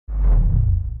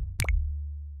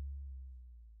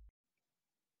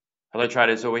Hello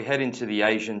traders, so we head into the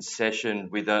Asian session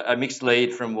with a mixed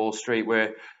lead from Wall Street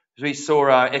where we saw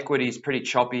equities pretty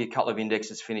choppy, a couple of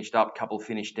indexes finished up, a couple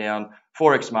finished down.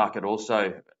 Forex market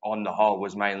also on the whole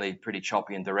was mainly pretty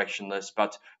choppy and directionless,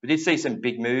 but we did see some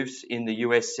big moves in the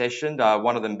US session,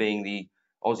 one of them being the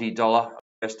Aussie dollar,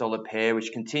 US dollar pair,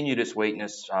 which continued its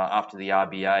weakness after the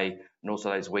RBA and also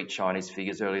those weak Chinese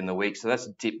figures early in the week. So that's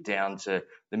dipped down to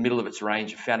the middle of its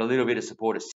range, found a little bit of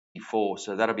support at 64,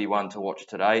 so that'll be one to watch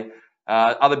today.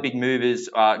 Other big movers,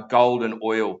 gold and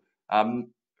oil.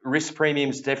 Risk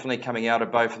premiums definitely coming out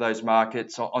of both of those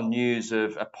markets on news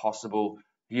of a possible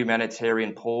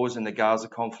humanitarian pause in the Gaza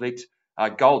conflict.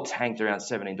 Gold tanked around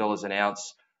 $17 an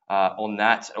ounce on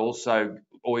that. Also,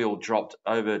 oil dropped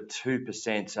over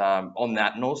 2% on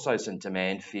that, and also some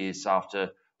demand fears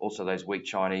after also those weak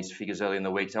Chinese figures early in the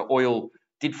week. So oil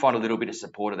did find a little bit of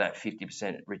support of that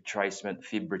 50% retracement,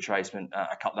 fib retracement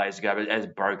a couple of days ago, but it has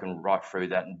broken right through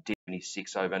that and dipped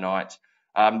 26 overnight.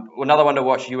 Another one to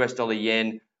watch, US dollar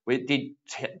yen. It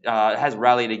has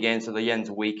rallied again, so the yen's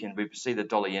weakened. We see the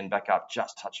dollar yen back up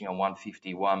just touching on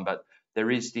 151, but there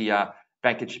is the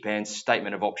Bank of Japan's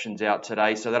statement of options out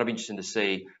today, so that'll be interesting to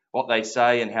see what they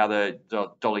say and how the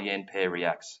dollar yen pair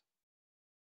reacts.